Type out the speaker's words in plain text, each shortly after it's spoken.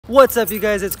What's up, you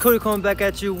guys? It's Cody coming back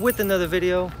at you with another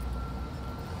video.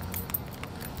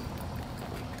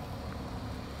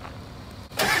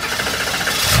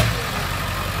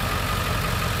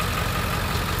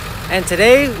 And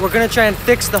today we're gonna try and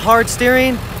fix the hard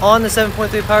steering on the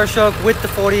 7.3 Powerstroke with the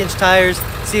 40-inch tires.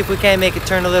 See if we can make it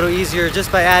turn a little easier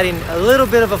just by adding a little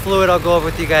bit of a fluid. I'll go over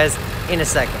with you guys in a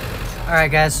second. All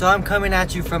right, guys, so I'm coming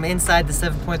at you from inside the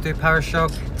 7.3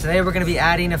 Powerstroke. Today we're gonna be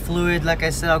adding a fluid. Like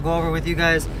I said, I'll go over with you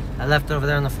guys. I left it over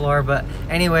there on the floor, but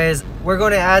anyways, we're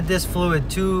going to add this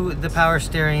fluid to the power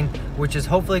steering, which is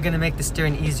hopefully going to make the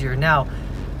steering easier. Now,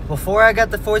 before I got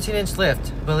the 14-inch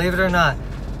lift, believe it or not,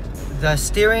 the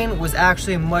steering was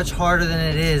actually much harder than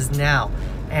it is now.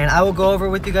 And I will go over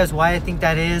with you guys why I think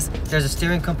that is. There's a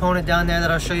steering component down there that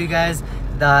I'll show you guys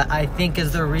that I think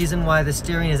is the reason why the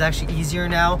steering is actually easier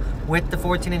now with the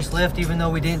 14-inch lift. Even though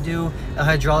we didn't do a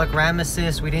hydraulic ram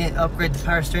assist, we didn't upgrade the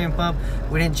power steering pump,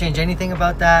 we didn't change anything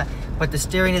about that, but the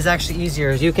steering is actually easier.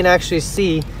 As you can actually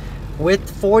see,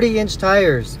 with 40-inch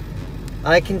tires,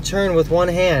 I can turn with one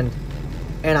hand,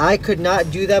 and I could not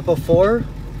do that before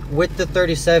with the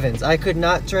 37s. I could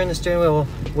not turn the steering wheel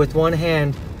with one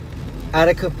hand at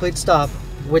a complete stop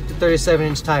with the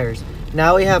 37-inch tires.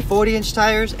 Now we have 40-inch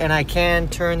tires, and I can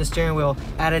turn the steering wheel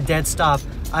at a dead stop.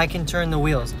 I can turn the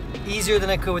wheels easier than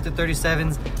I could with the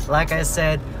 37s. Like I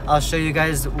said, I'll show you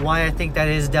guys why I think that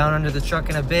is down under the truck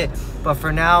in a bit. But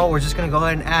for now, we're just gonna go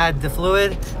ahead and add the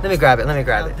fluid. Let me grab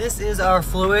it. This is our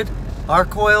fluid,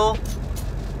 Archoil.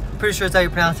 Pretty sure it's how you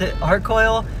pronounce it.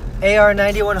 Archoil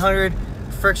AR9100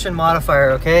 friction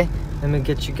modifier, okay? Let me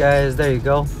get you guys, there you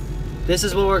go. This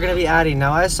is what we're gonna be adding.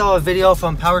 Now, I saw a video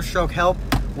from Powerstroke Help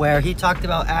where he talked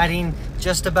about adding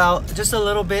just a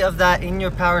little bit of that in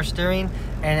your power steering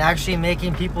and actually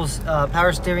making people's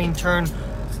power steering turn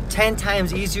 10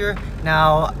 times easier.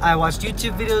 Now, I watched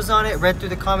YouTube videos on it, read through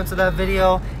the comments of that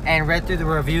video, and read through the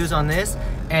reviews on this,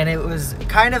 and it was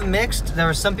kind of mixed. There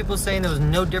were some people saying there was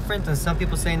no difference, and some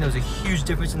people saying there was a huge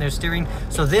difference in their steering.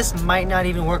 So this might not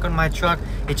even work on my truck.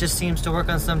 It just seems to work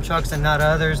on some trucks and not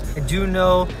others. I do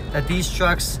know that these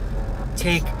trucks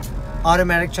take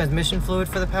automatic transmission fluid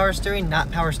for the power steering,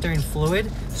 not power steering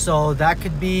fluid. So that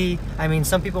could be, I mean,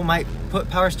 some people might put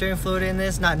power steering fluid in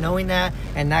this not knowing that,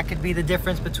 and that could be the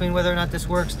difference between whether or not this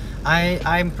works.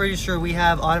 I'm pretty sure we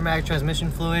have automatic transmission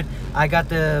fluid. I got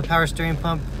the power steering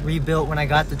pump rebuilt when I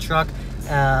got the truck,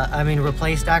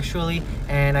 replaced actually,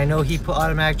 and I know he put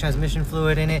automatic transmission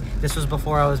fluid in it. This was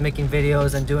before I was making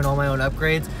videos and doing all my own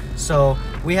upgrades. So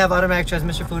we have automatic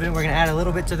transmission fluid in. We're gonna add a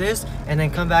little bit to this and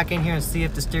then come back in here and see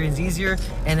if the steering's easier,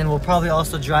 and then we'll probably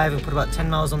also drive and put about 10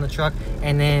 miles on the truck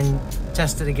and then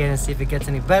test it again and see if it gets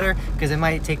any better, because it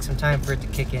might take some time for it to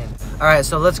kick in. All right,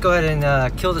 so let's go ahead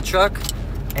and kill the truck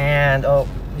and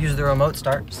use the remote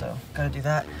start, so gotta do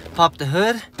that. Pop the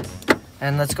hood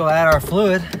and let's go add our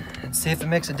fluid and see if it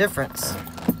makes a difference.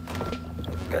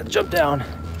 Gotta jump down.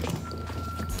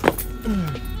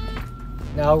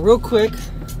 Now, real quick,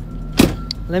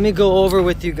 let me go over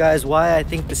with you guys why I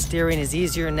think the steering is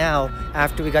easier now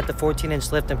after we got the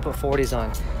 14-inch lift and put 40s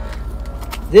on.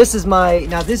 This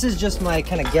is just my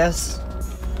kind of guess.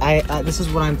 This is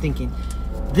what I'm thinking.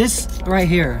 This right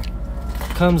here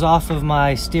comes off of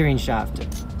my steering shaft.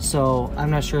 So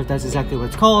I'm not sure if that's exactly what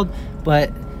it's called,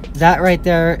 but that right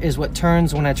there is what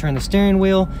turns when I turn the steering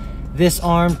wheel. This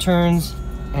arm turns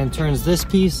and turns this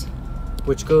piece,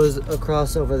 which goes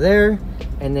across over there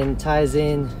and then ties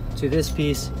in to this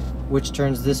piece, which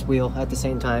turns this wheel at the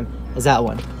same time as that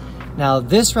one. Now,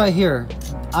 this right here,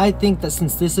 I think that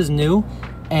since this is new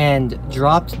and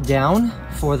dropped down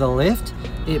for the lift,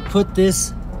 it put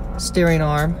this steering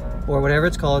arm, or whatever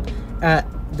it's called, at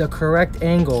the correct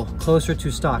angle, closer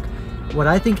to stock. What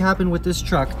I think happened with this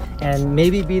truck, and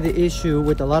maybe be the issue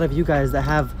with a lot of you guys that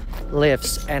have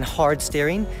lifts and hard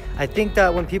steering, I think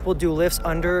that when people do lifts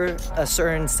under a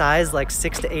certain size, like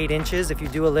 6 to 8 inches, if you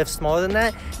do a lift smaller than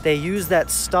that, they use the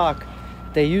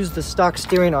stock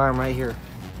steering arm right here.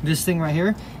 This thing right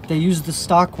here, they use the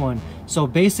stock one. So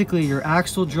basically your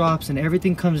axle drops and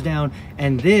everything comes down,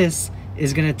 and this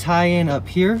is gonna tie in up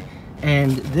here,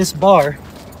 and this bar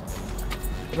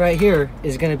right here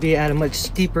is going to be at a much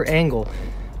steeper angle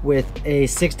with a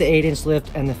 6 to 8 inch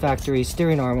lift and the factory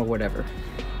steering arm or whatever.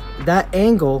 That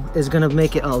angle is going to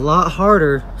make it a lot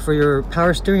harder for your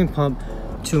power steering pump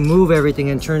to move everything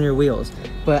and turn your wheels.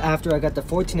 But after I got the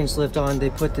 14-inch lift on, they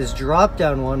put this drop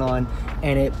down one on,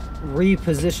 and it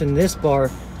repositioned this bar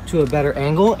to a better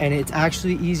angle, and it's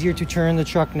actually easier to turn the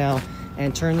truck now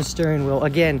and turn the steering wheel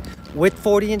again with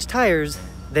 40-inch tires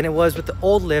than it was with the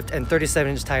old lift and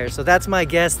 37-inch tires. So that's my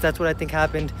guess. That's what I think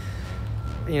happened.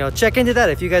 you know, check into that.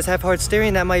 If you guys have hard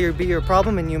steering, that might be your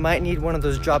problem, and you might need one of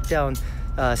those drop down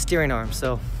steering arms.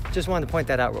 So just wanted to point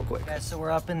that out real quick. Guys, so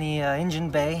we're up in the engine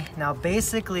bay. Now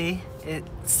basically, it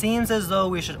seems as though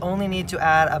we should only need to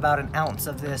add about an ounce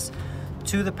of this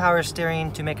to the power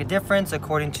steering to make a difference,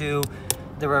 according to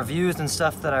the reviews and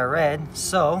stuff that I read.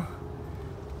 So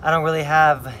I don't really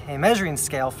have a measuring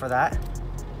scale for that,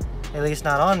 at least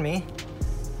not on me.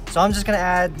 So I'm just gonna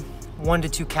add 1 to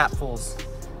 2 capfuls.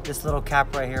 This little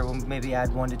cap right here will maybe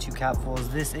add 1 to 2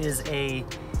 capfuls. This is a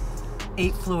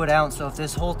 8 fluid ounce, so if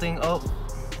this whole thing, oh,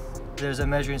 there's a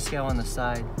measuring scale on the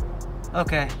side.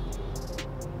 Okay,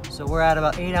 so we're at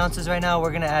about 8 ounces right now.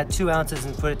 We're gonna add 2 ounces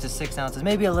and put it to 6 ounces,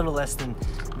 maybe a little less than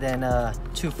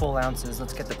 2 full ounces.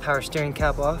 Let's get the power steering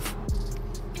cap off.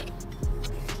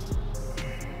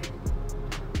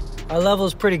 Our level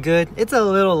is pretty good. It's a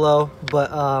little low,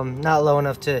 but not low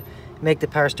enough to make the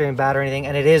power steering bad or anything.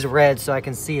 And it is red, so I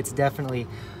can see it's definitely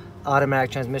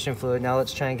automatic transmission fluid. Now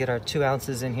let's try and get our 2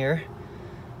 ounces in here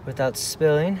without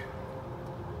spilling.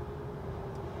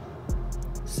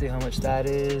 See how much that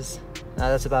is. Now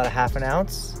that's about 1/2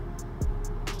 ounce.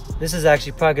 This is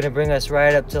actually probably gonna bring us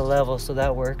right up to level, so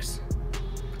that works.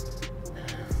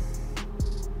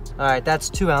 All right, that's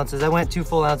 2 ounces. I went 2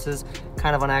 full ounces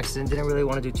kind of on accident. Didn't really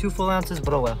want to do 2 full ounces,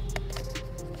 but oh well.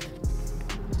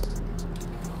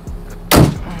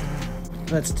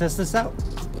 Let's test this out.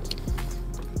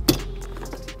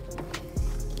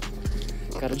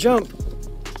 Gotta jump.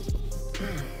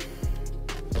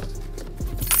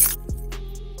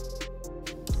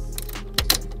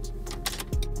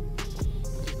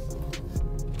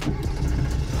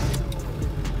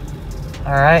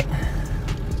 All right,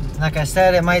 like I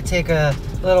said, it might take a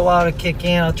little while to kick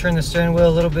in. I'll turn the steering wheel a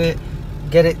little bit,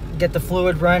 get the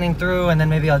fluid running through, and then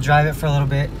maybe I'll drive it for a little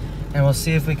bit and we'll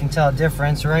see if we can tell a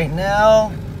difference. Right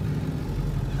now,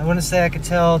 I wouldn't say I could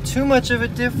tell too much of a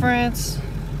difference.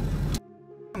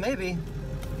 Maybe.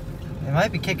 It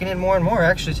might be kicking in more and more,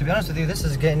 actually. To be honest with you, this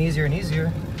is getting easier and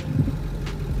easier.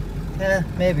 Yeah,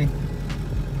 maybe.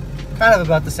 Kind of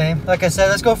about the same. Like I said,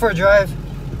 let's go for a drive.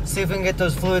 See if we can get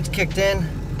those fluids kicked in.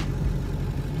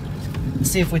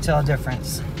 See if we tell a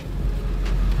difference.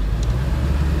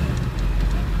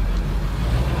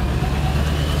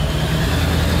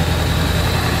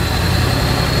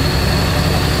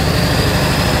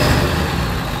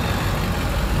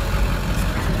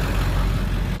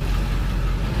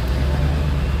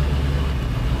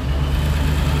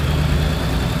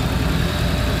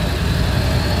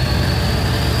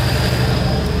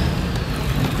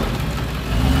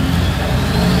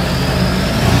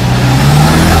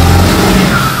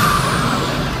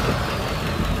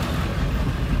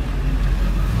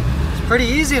 Pretty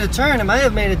easy to turn. It might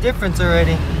have made a difference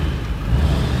already.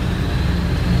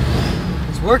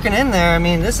 It's working in there. I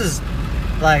mean, this is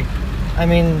like, I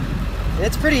mean,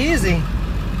 it's pretty easy.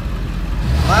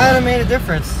 Might have made a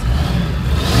difference.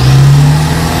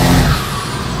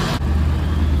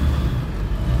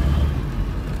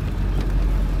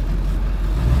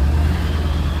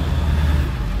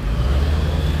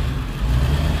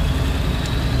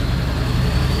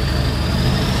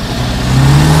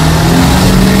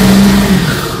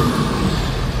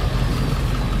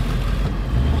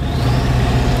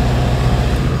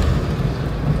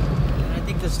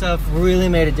 Stuff really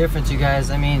made a difference, you guys.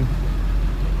 I mean,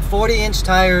 40-inch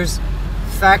tires,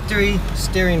 factory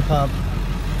steering pump,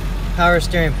 power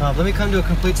steering pump. Let me come to a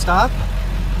complete stop.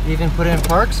 You can put it in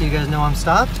park so you guys know I'm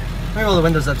stopped. Let me roll the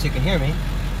windows up so you can hear me.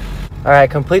 All right,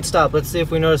 complete stop. Let's see if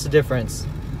we notice a difference.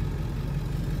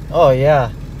 Oh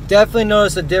yeah, definitely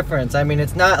notice a difference. I mean,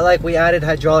 it's not like we added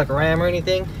hydraulic ram or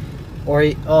anything, or,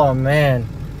 oh man,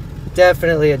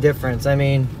 definitely a difference. I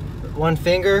mean, one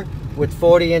finger with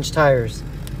 40-inch tires.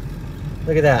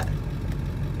 Look at that.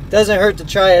 Doesn't hurt to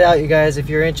try it out, you guys, if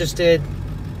you're interested.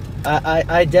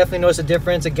 I definitely notice a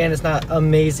difference. Again, it's not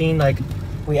amazing, like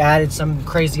we added some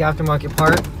crazy aftermarket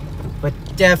part, but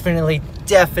definitely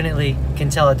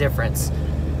can tell a difference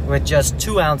with just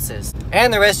 2 ounces.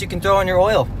 And the rest you can throw on your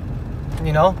oil,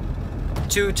 you know,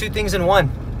 two things in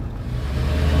one.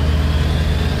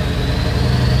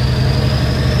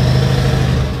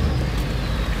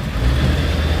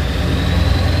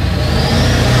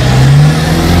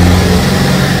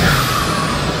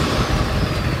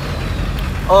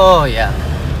 Oh yeah,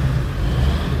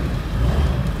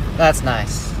 that's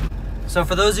nice. So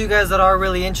for those of you guys that are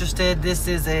really interested, this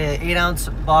is a 8-ounce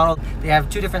bottle. They have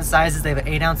 2 different sizes. They have an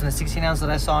 8-ounce and a 16-ounce that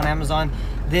I saw on Amazon.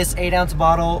 This 8-ounce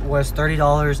bottle was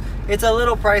 $30. It's a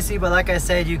little pricey, but like I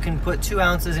said, you can put 2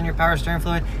 ounces in your power steering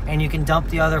fluid and you can dump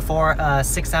the other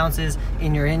 6 ounces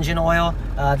in your engine oil.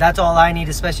 That's all I need,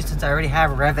 especially since I already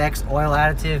have RevX oil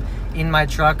additive in my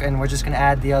truck, and we're just gonna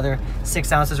add the other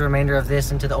 6 ounces remainder of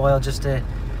this into the oil just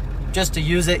to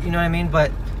use it, you know what I mean?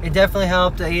 But it definitely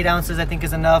helped. The 8 ounces I think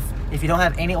is enough. If you don't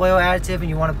have any oil additive and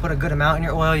you want to put a good amount in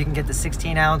your oil, you can get the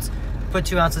 16 ounce, put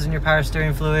 2 ounces in your power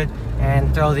steering fluid,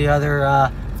 and throw the other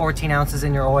 14 ounces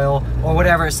in your oil, or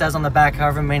whatever it says on the back,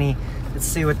 however many. Let's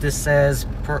see what this says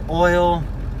per oil.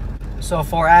 So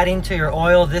for adding to your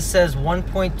oil, this says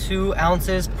 1.2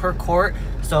 ounces per quart.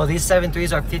 So these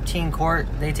 7.3s are 15 quart.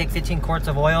 They take 15 quarts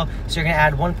of oil. So you're gonna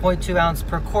add 1.2 ounce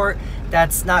per quart.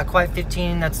 That's not quite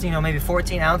 15, that's, you know, maybe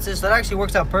 14 ounces. So that actually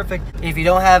works out perfect. If you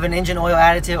don't have an engine oil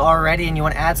additive already and you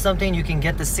wanna add something, you can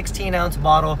get the 16 ounce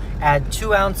bottle, add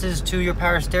 2 ounces to your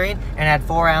power steering, and add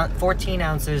 14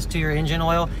 ounces to your engine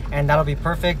oil, and that'll be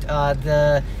perfect.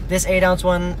 This 8 ounce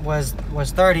one was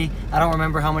 30. I don't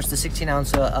remember how much the 16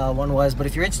 ounce one was, but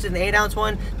if you're interested in the 8 ounce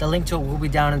one, the link to it will be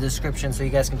down in the description, so you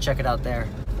guys can check it out there.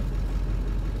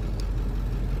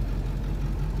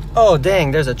 Oh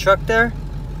dang, there's a truck there?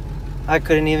 I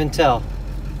couldn't even tell.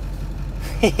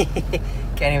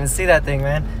 Can't even see that thing,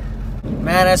 man.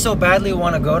 Man, I so badly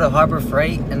want to go to Harbor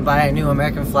Freight and buy a new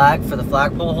American flag for the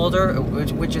flagpole holder,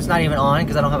 which is not even on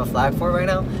because I don't have a flag for it right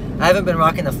now. I haven't been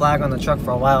rocking the flag on the truck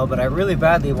for a while, but I really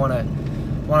badly want to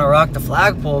rock the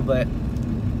flagpole, but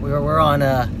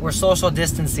we're social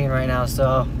distancing right now,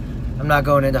 so I'm not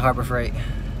going into Harbor Freight.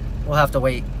 We'll have to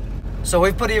wait. So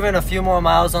we've put even a few more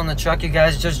miles on the truck, you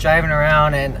guys, just driving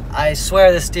around, and I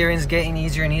swear the steering's getting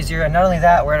easier and easier. And not only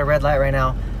that, we're at a red light right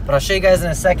now, but I'll show you guys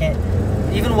in a second.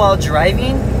 Even while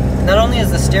driving, not only is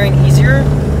the steering easier,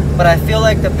 but I feel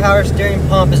like the power steering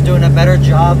pump is doing a better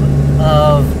job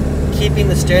of keeping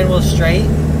the steering wheel straight.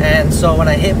 And so when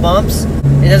I hit bumps,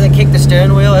 it doesn't kick the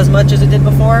steering wheel as much as it did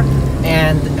before,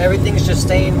 and everything's just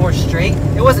staying more straight.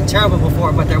 It wasn't terrible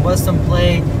before, but there was some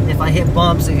play. If I hit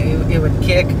bumps, it would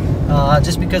kick.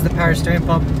 Just because the power steering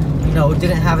pump, you know,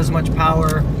 didn't have as much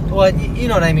power. Well, you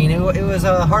know what I mean. It was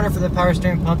harder for the power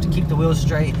steering pump to keep the wheels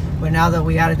straight. But now that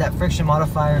we added that friction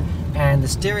modifier and the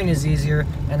steering is easier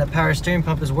and the power steering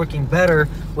pump is working better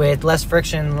with less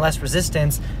friction and less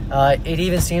resistance, it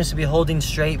even seems to be holding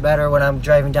straight better when I'm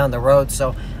driving down the road.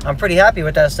 So I'm pretty happy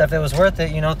with that stuff. It was worth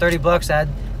it, you know. 30 bucks, add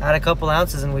a couple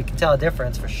ounces and we can tell a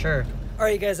difference for sure.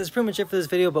 Alright guys, that's pretty much it for this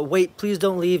video, but wait, please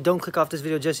don't leave. Don't click off this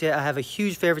video just yet. I have a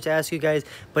huge favor to ask you guys,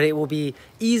 but it will be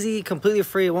easy, completely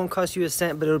free. It won't cost you a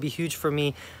cent, but it'll be huge for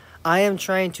me. I am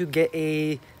trying to get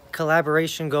a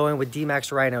collaboration going with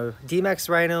D-Max Rhino. D-Max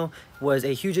Rhino was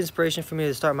a huge inspiration for me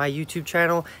to start my YouTube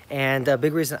channel, and a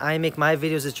big reason I make my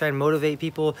videos is try and motivate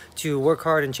people to work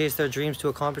hard and chase their dreams, to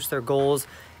accomplish their goals.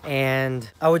 And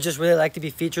I would just really like to be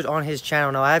featured on his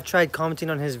channel. Now, I've tried commenting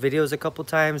on his videos a couple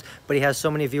times, but he has so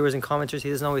many viewers and commenters,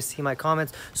 he doesn't always see my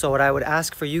comments. So what I would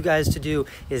ask for you guys to do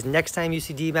is next time you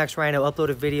see D-Max Rhino upload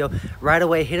a video, right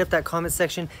away hit up that comment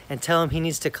section and tell him he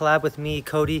needs to collab with me,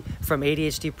 Cody, from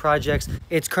ADHD Projects.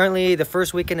 It's currently the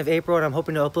first weekend of April, and I'm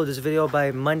hoping to upload this video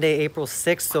by Monday, April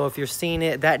 6th. So if you're seeing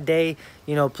it that day,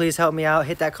 you know, please help me out.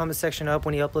 Hit that comment section up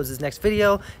when he uploads his next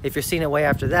video. If you're seeing it way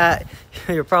after that,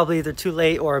 you're probably either too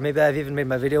late or maybe I've even made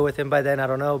my video with him by then, I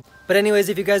don't know. But anyways,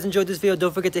 if you guys enjoyed this video,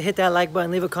 don't forget to hit that like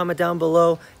button, leave a comment down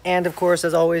below, and of course,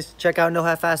 as always, check out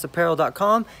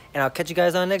nohalfassapparel.com, and I'll catch you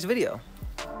guys on the next video.